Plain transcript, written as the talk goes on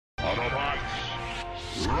Robots,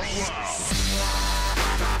 roll out!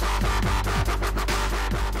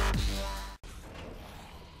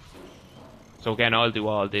 So again, I'll do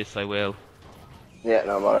all this, I will. Yeah,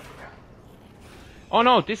 no matter. Oh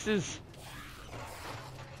no, this is...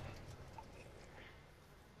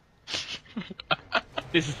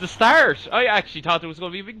 This is the start! I actually thought there was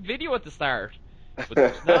going to be a big video at the start. But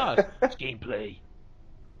there's not. It's gameplay.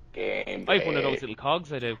 Gameplay. I have one of those little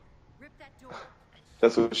cogs I do.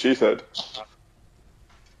 That's what she said.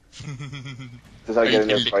 Does I get in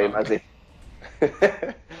there for you, Mazzy?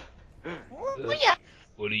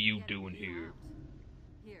 What are you doing here?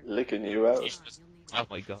 Licking you out. Oh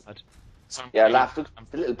my god. Yeah, laugh. Look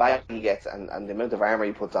the little bag he gets and the amount of armor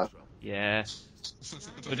he puts on. Yeah. So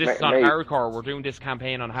this is on Mate. hardcore. We're doing this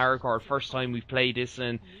campaign on hardcore. First time we've played this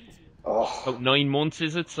in Oh, about 9 months,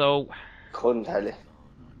 is it? So couldn't tell you.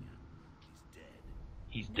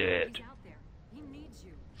 he's dead.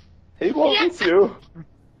 He wants you.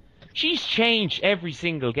 She's changed every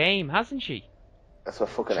single game, hasn't she? That's what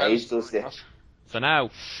fucking age does you. So now,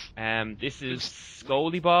 this is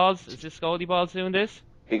Scully Balls. Is this Scully Balls doing this?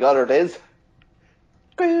 He got her, Diz.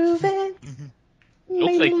 Grooving.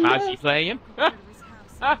 Looks like Mazzy playing.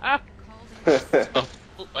 Oh,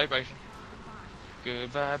 vibration. Good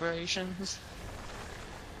vibrations.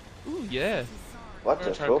 Ooh, yeah. What What the are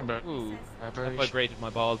you talking fuck? about? Ooh, I Vibration. vibrated my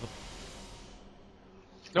balls.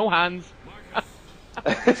 No hands.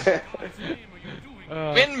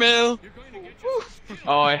 Windmill!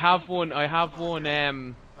 Oh, I have one. I have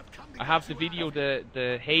the video,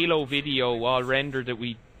 the Halo video, all rendered that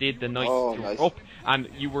we did the night Oh, you were nice. up, and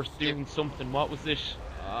you were doing something. What was it?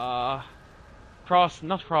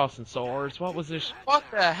 Not crossing swords. What was it? What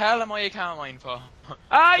the hell am I a Carmine for?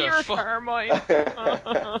 Ah, The you're a fuck? Carmine.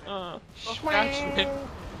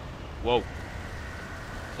 Whoa.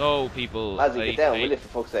 So people, Mazzy, get down, I, will you, for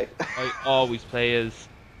fuck's sake? I always play as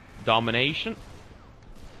domination.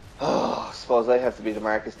 Oh, I suppose I have to be the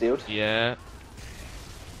Marcus dude. Yeah.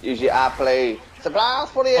 Usually I play. It's a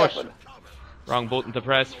blast for the Push. effort. Wrong button to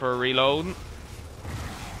press for reloading.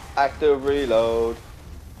 Active reload.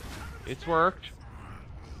 It's worked.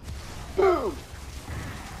 Boom!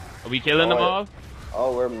 Are we killing them Oh, all?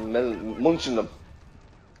 Oh, we're munching them.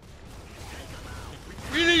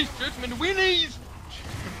 Willies! Judgment Willies!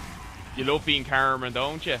 You love being Carmen,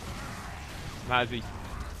 don't you? Mazzy.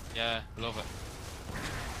 Yeah, love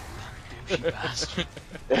it. Douchey bastard.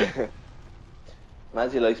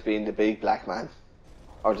 Mazzy likes being the big black man.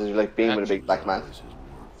 Or does he like being with a big black man?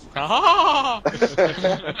 Ah!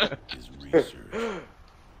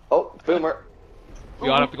 Oh, boomer. We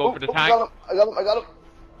all have to go for the I tank. got him, I got him.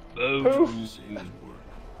 Boom. Poof.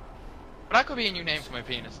 That could be a new name for my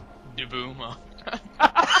penis. The Boomer.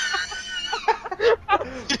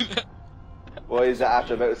 Why is that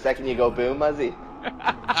after about a second you go boom, Mazzy?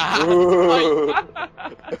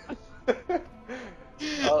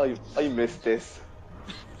 Oh, I missed this.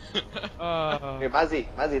 Here, Mazzy,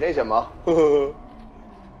 there's your ma. Oh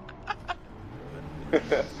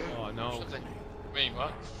no. Wait,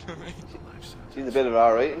 what? She's a bit of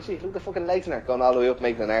alright, isn't she? Look at the fucking legs in her, going all the way up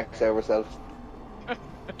making an arc out of herself.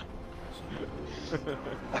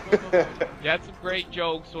 You had some great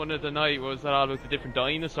jokes one of the night. Was that all about the different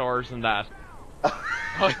dinosaurs and that?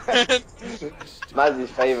 Mazzy's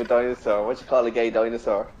favourite dinosaur. What you call a gay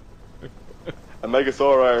dinosaur? A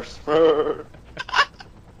Megasaurus. What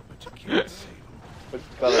you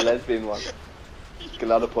call a lesbian one?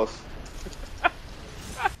 Galactopus.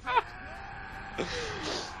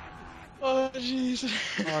 Oh, jeez.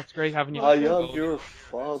 Oh, it's great having you. I am your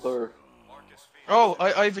father. Oh,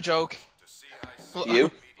 I have a joke.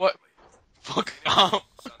 You? What? Fuck off.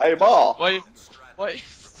 Hey, Ma! Why? Why?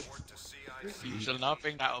 You shall not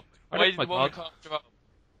bring that up. I Why like did my the woman dog. come about?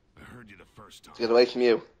 I heard you the first time. To get away from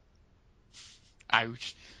you.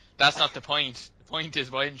 Ouch. That's not the point. The point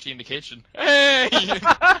is, why isn't she in the kitchen? Hey!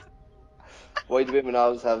 Why do women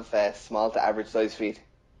always have small to average size feet?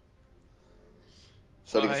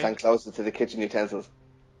 So they can Why? stand closer to the kitchen utensils.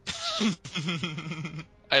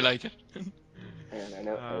 I like it. And I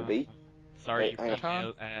know, LB. Sorry, Wait, hang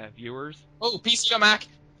female viewers. Oh, PC or Mac?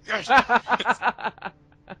 Yes!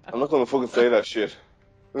 I'm not gonna fucking say that shit.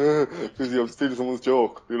 Because I'm stealing someone's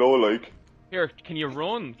joke. You know, like. Here, can you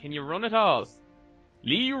run? Can you run at all?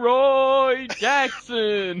 Leroy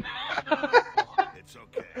Jackson! It's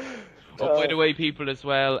okay. Oh, by the way, people, as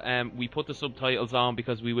well, we put the subtitles on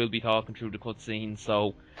because we will be talking through the cutscenes.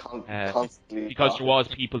 So, Constantly. because there was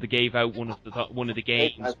people that gave out one of the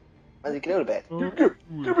games. Mazzy, get out of bed.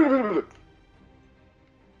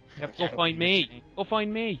 Yep, go find me. Go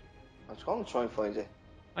find me. I'm just gonna try and find you.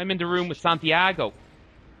 I'm in the room with Santiago.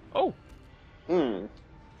 Oh, Hmm.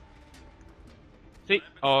 see.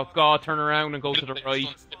 Oh God, turn around and go to the right.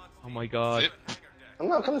 Oh my God. Zip. I'm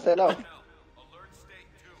not gonna say no.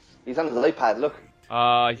 He's on his iPad, look.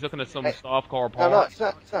 He's looking at some Hey. softcore No, porn. he's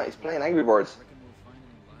not. He's playing Angry Birds.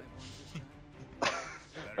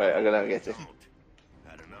 Right, I'm gonna get you.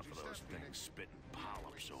 Had enough of those things spitting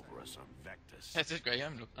polyps over us on Vectus. That's it, Greg.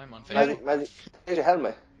 I'm on Mazzy, Facebook. Mazzy, here's your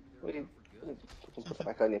helmet. What are you fucking put that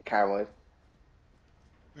back on, you Carmine.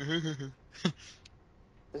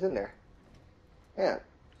 It's in there. Yeah.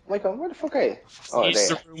 Michael, where the fuck are you? Oh, He's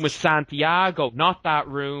there. the room with Santiago, not that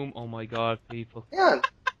room. Oh my God, people. Yeah.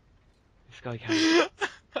 This guy can't.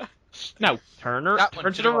 Now, turn That one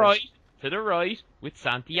to to the the right. right. To the right, with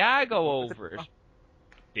Santiago over it.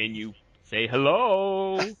 Then you say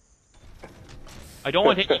hello. I don't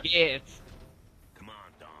want to hit your gates. Come on,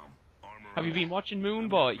 Dom. Armor Have you up. been watching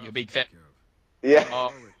Moonboy? You big fat. Yeah.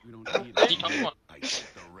 Oh, We don't need it. keep on. I take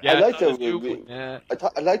the rat. Yeah, I'd like that's to a re- good one, yeah.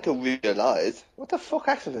 I'd like to realise what the fuck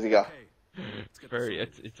accent has he got?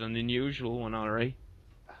 It's an unusual one, alright.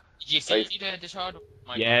 Did you see the shot?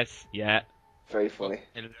 Yes, yeah. Very funny.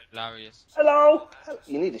 Hilarious. Hello.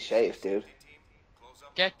 You need to shave, dude.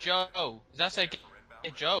 Get Joe. Does that say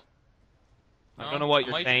get Joe? I don't know what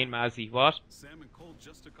you're Am I- saying, Mazzy. What? Sam and Cole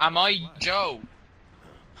just took Am I Joe?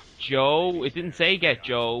 Joe? It didn't say get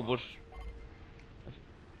Joe, but...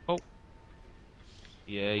 Oh.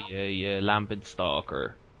 Yeah, Lambent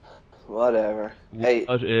Stalker. Whatever. Hey,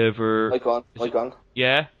 Whatever. mic on. Is Mic it- on.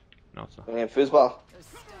 Yeah? No, it's not. Playing foosball.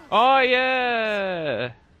 Oh,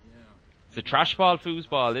 yeah! It's a trash ball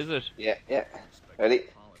foosball, is it? Yeah, yeah. Ready?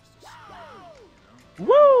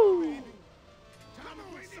 Woo!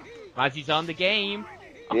 Mazzy's on the game.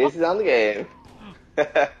 This is on the game.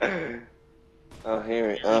 Oh,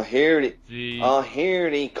 here See. here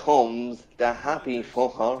he comes, the happy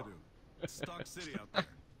fucker. Stock City out there.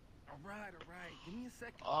 Alright. Give me a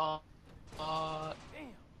second.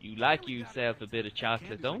 You like yourself a bit of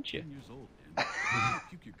chocolate, don't you? 10 years old, man.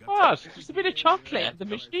 Puke your guts out. What? Just a bit of chocolate in the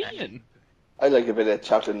machine. I like a bit of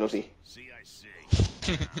chocolate nutty. See, I see.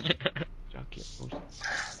 Chocolate.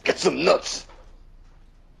 Get some nuts.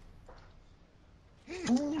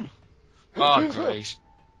 Oh, great.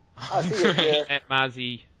 I see it there.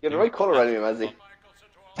 Mazzy. You're the right colour anyway,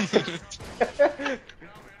 Mazzy.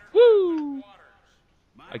 Woo!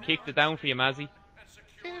 I kicked it down for you, Mazzy.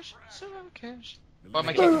 Cash, so cash. What am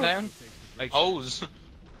I kicking down? Like Hose.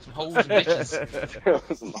 Some hoes and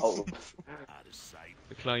bitches. Some holes. Out of sight.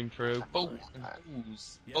 to climb through. Boats and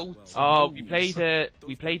hoes. Boats Oh, and we hoes.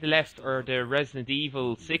 played the Resident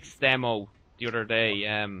Evil 6 demo the other day.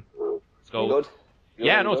 So Good?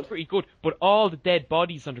 yeah, Good, no, it's good? pretty good. But all the dead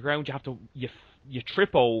bodies on the ground, you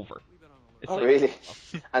trip over. It's Oh, like- really?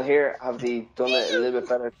 And here, have they done it a little bit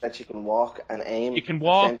better that you can walk and aim? You can at the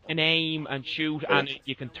walk same- and aim and shoot, and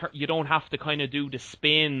you can you don't have to kind of do the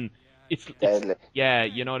spin. It's Deadly. yeah,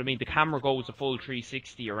 you know what I mean. The camera goes a full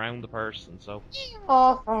 360 around the person, so. Between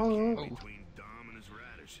Dom and his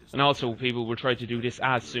radishes. And also, people will try to do this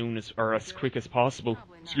as soon as or as quick as possible.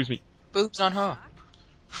 Excuse me. Boobs on her.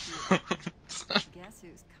 Guess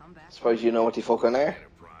who's come back? Suppose you know what the fuck on there?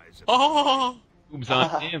 Enterprise. Oh! Boobs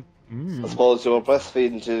on him. I suppose you were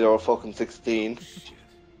breastfeeding till you were fucking 16.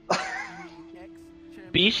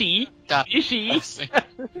 Fishy, That- fishy. that's-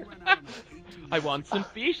 I want some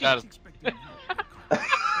fishy. that is- Let's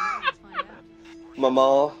find out.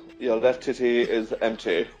 Mama, your left titty is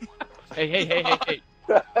empty. Hey.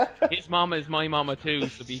 His mama is my mama too,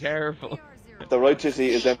 so be careful. The right titty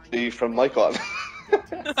is empty from my god.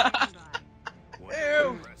 Wonder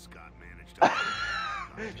if Prescott managed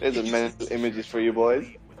to There's a mental images for you boys.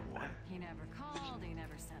 with one. He never called, he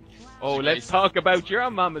never sent flowers. Oh, let's talk about your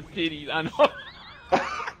mama's titties. I know.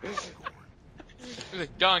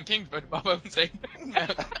 Like Don King, but Bob won't say.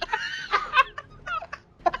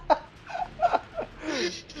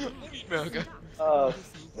 Milka. Oh,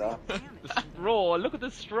 stop. Stroll. Look at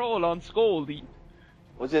the stroll on Scoldy.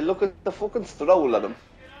 Would you look at the fucking stroll at him?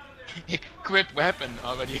 Equipped weapon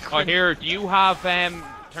already. Oh, Equipped. here. Do you have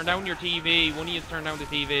turn down your TV? One of you turn down the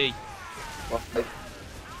TV. What?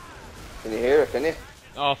 Can you hear it, can you?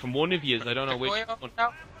 Oh, from one of you. I don't know which Where one.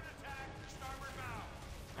 now?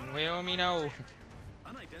 And where are me now?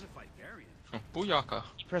 Unidentified variant. Oh, Booyaka.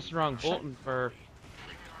 You pressed the wrong button for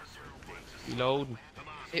reloading.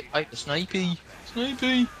 I the snipey.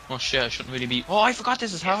 Snipey. Oh shit, I shouldn't really be. Oh, I forgot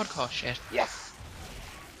this is hardcore. Shit. Yes!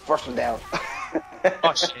 First one down.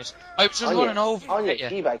 Oh shit. I was just running over. On your Yeah.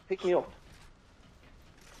 teabag, pick me up.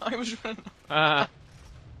 I was running. Ah,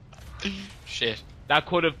 Shit. that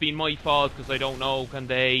could have been my fault because I don't know. Can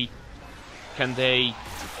they?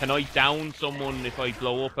 Can I down someone if I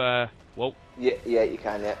blow up a... Whoa. Yeah, you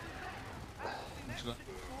can, yeah.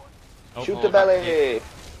 Oh, Shoot oh, the belly!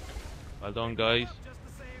 Well done, guys.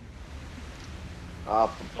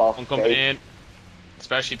 Ah, boss. I'm coming in.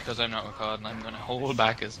 Especially because I'm not recording, I'm going to hold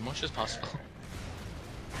back as much as possible.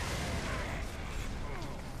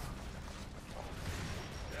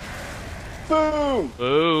 Boom!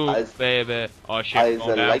 Boom, Eyes- baby. Oh shit, Eyes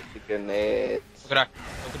going are down. like the grenades. Look at that.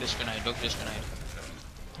 Look at this grenade. Look at this grenade.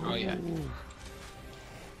 Oh yeah.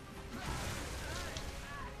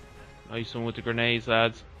 Nice one with the grenades,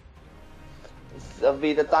 lads.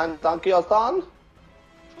 Vida Dan Donkey Ostan?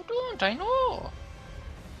 Oh, don't I know?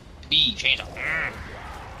 B, change up.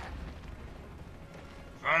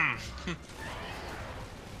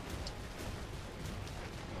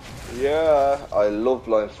 Yeah, I love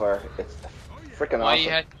blind fire. It's freaking Why awesome. you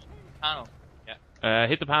had panel? Yeah.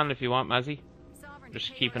 Hit the panel if you want, Mazzy.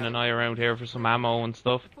 Just keeping an eye around here for some ammo and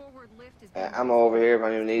stuff. Ammo over here if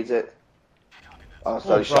anyone needs it. Oh, No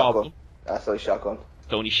sorry, shotgun. problem. That's only shotgun.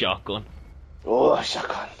 It's only shotgun. Oh,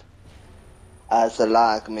 shotgun. As a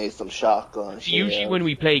like me some shotgun. Usually when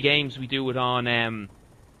we play games, we do it on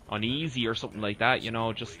easy or something like that. You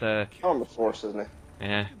know, just Armor Force, isn't it?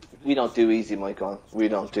 yeah. We don't do easy, Michael. We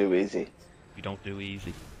don't do easy. We don't do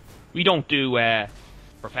easy. We don't do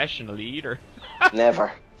professional either.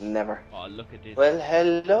 Never, never. Oh, look at this. Well,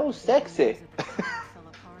 hello, sexy.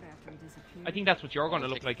 I think that's what you're going to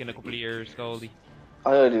look like in a couple of years, Goldie.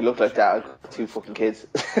 I already look like that. I've got 2 fucking kids.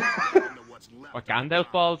 What,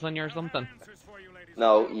 Gandalf balls on you or something?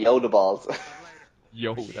 No, Yoda balls.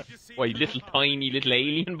 Yoda. Why, little tiny little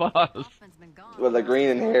alien balls? Well, they're green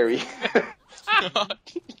and hairy.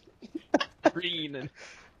 Green and...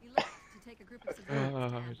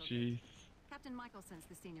 Oh, jeez. Captain Michelson's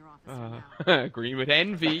the senior officer now. Green with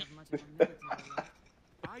envy.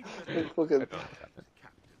 Fucking, Captain,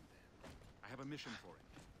 I have a mission for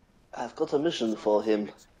him. I've got a mission for him.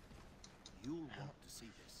 You'll want to see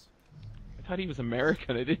this. I thought he was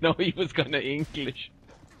American. I didn't know he was kind of English.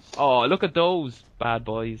 Oh, look at those bad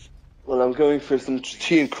boys. Well, I'm going for some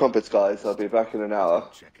tea and crumpets, guys. I'll be back in an hour.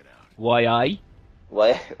 Check it out. Why I?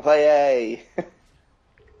 Why, hey.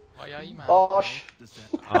 Why are you, man? Bosh. Does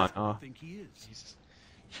that Oh, no. think he is? Jesus.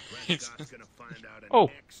 Prescott's gonna find out Oh.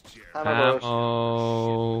 next year. Hammer burst.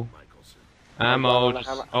 Ammo. Michelson. Ammo. Hammer.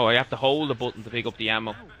 Just... Oh, I have to hold the button to pick up the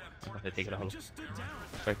ammo. I have to take it all.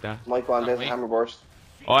 Like that. Mike Van, there's a wait. hammer burst.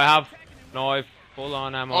 Oh, I have. No, I've full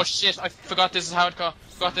on ammo. Oh shit, I forgot this is how it goes.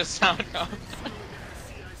 Forgot this is how it goes.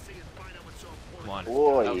 Come on.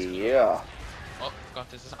 Oh, That was good. yeah. Oh, forgot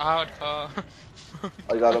this is how it goes.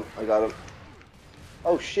 I got him.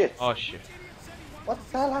 Oh, shit. Oh shit. What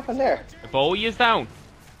the hell happened there? The Bowie is down.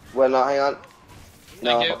 Well, no, hang on.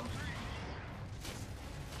 No. Thank you.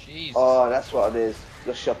 Jeez. Oh, that's what it is.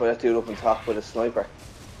 Just shot by that dude up on top with a sniper.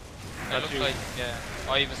 I look like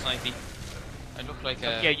I have a snipey. I look like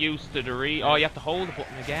a. Get used to the Oh, you have to hold the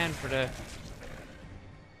button again for the...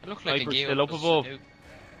 I look like a Sniper's gear. still up above.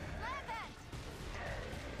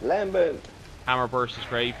 Lambert. Hammer burst is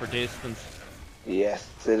great for distance. Yes,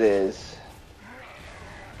 it is.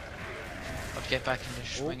 I'll get back in the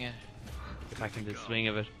swing of. Get back into the swing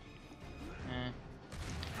of it.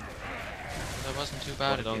 That wasn't too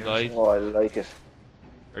bad. Well done, of guys. yours. Oh, I like it.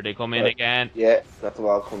 Or they come in Right. again. Yeah, got them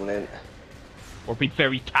all coming in. We're being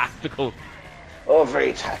very tactical. Oh,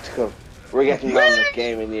 very tactical. We're getting on the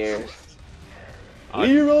game in years. Oh,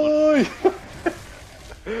 Leroy!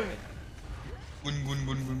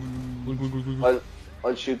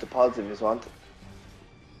 I'll shoot the pods if you want.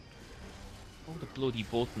 Oh, the bloody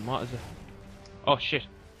button. What is it? Oh, shit.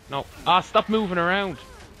 No. Ah, stop moving around.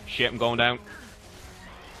 Shit, I'm going down.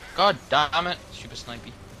 God damn it! Stupid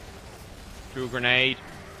snipey. Threw a grenade.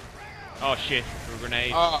 Oh, shit. Threw a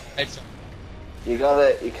grenade. Oh, it's. You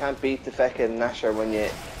can't beat the fucking Nasher when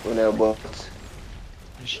you're a butt.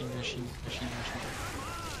 Machine.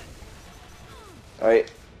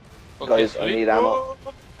 Alright, Okay, guys, I need ammo.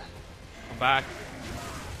 Come back.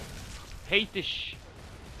 Hate this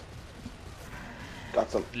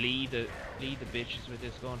Got some. lead the bitches with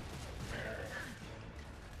this gun.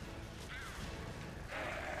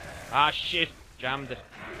 Ah, shit. Jammed it.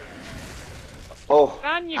 Oh,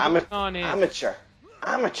 Can you ama- go on in? amateur.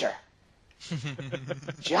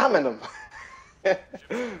 Jamming them.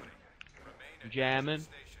 Jamming.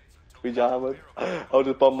 We jamming. How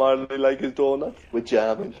does Bob Marley like his donuts? We're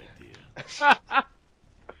jamming.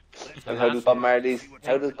 And how does Bob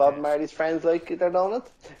Marley's friends like their donuts?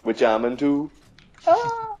 We're jamming too.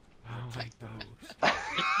 Ah. Oh my god.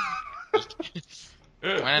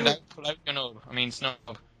 When in doubt, pull out your nub. I mean, snub.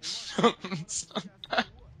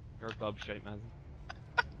 You're gobshite, man.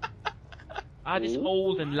 Ah, this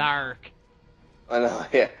Holden Lark. I know,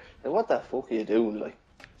 yeah. Like, what the fuck are you doing, like?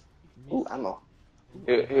 Ooh, ammo.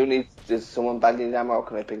 Who needs, does someone badly need ammo, or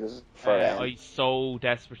can I pick this for I so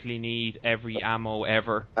desperately need every ammo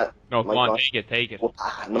ever. No, my come on, God. take it.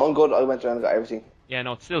 No, I'm good, I went around and got everything. Yeah,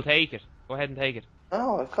 no, still take it. Go ahead and take it.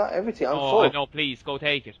 No, I've got everything, I'm Oh, full. no, please, go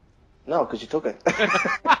take it. No, because you took it.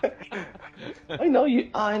 I know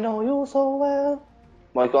you so well.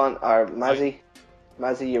 Mike on, or Mazzy.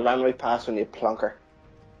 Mazzy, you ran right past when you plonker.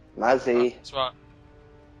 Mazzy. That's what.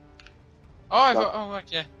 Oh, I No. got. Oh, right,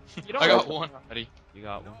 yeah. You don't I got have- one already. You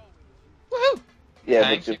got one. Woohoo! Yeah,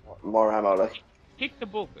 Thank but just more ammo, like. Kick the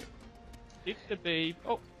bucket. Kick the babe.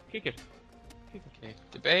 Oh, kick it. Kick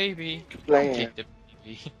the baby. Playing. Kick the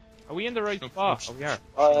baby. Are we in the right Snoop, spot? snoop.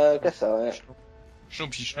 Oh, we are. I guess so, yeah.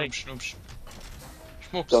 Schnoopsy, schnoop, schnoop.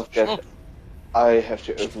 Schmoops, Don't get schmoop, it. I have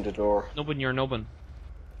to open the door. Nubbin, you're nubbin.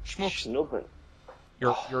 schmoops. Snubbing.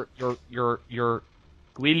 You're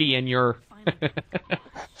Gwilly and you're.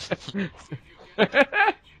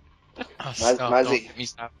 Oh, stop, Mazzy. don't let me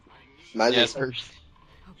stop. Mazzy, Yes.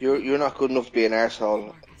 you're not good enough to be an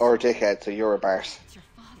arsehole or a dickhead, so you're a barse. It's your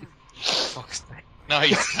father. Fuck's sake.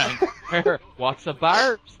 Nice, man. What's a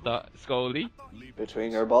barb, Scully?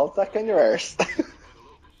 Between your balls, that and your arse.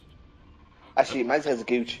 Actually, Mazzy has a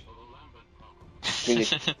gooch.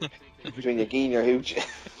 Between your gee and your hooch.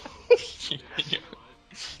 Do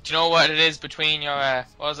you know what it is between your, what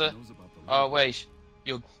was it? Oh, wait.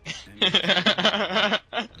 You... Then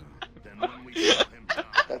when we saw him down,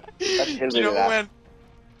 That's Do hillbilly you know laugh. when...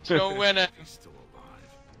 Do you know when, he's still alive.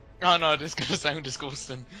 Oh no, this is gonna sound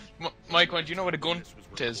disgusting. Mike, do you know what a gun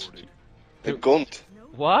is? The gunt.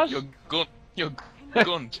 What? Your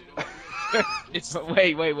gun. It's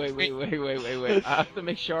Wait. I have to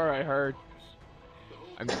make sure I heard.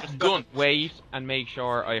 I'm just gonna wait and make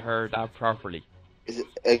sure I heard that properly. Is it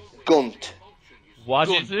a gunt? What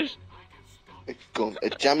Gun. is it? A gunt. A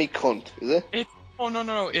jammy cunt, is it? oh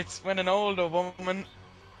no, it's when an older woman,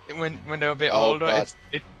 when they're a bit Oh, older, God. it's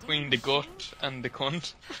between the gut and the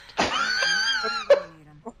cunt.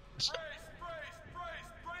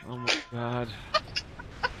 Oh my god.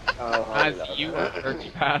 Oh, As hold on. you are a dirty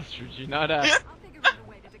bastard, you know that? I'll figure out a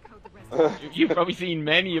way to decode the rest of You've probably seen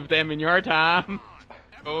many of them in your time.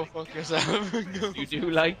 Go fuck yourself. You do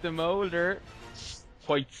like them older.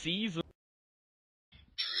 Quite seasoned.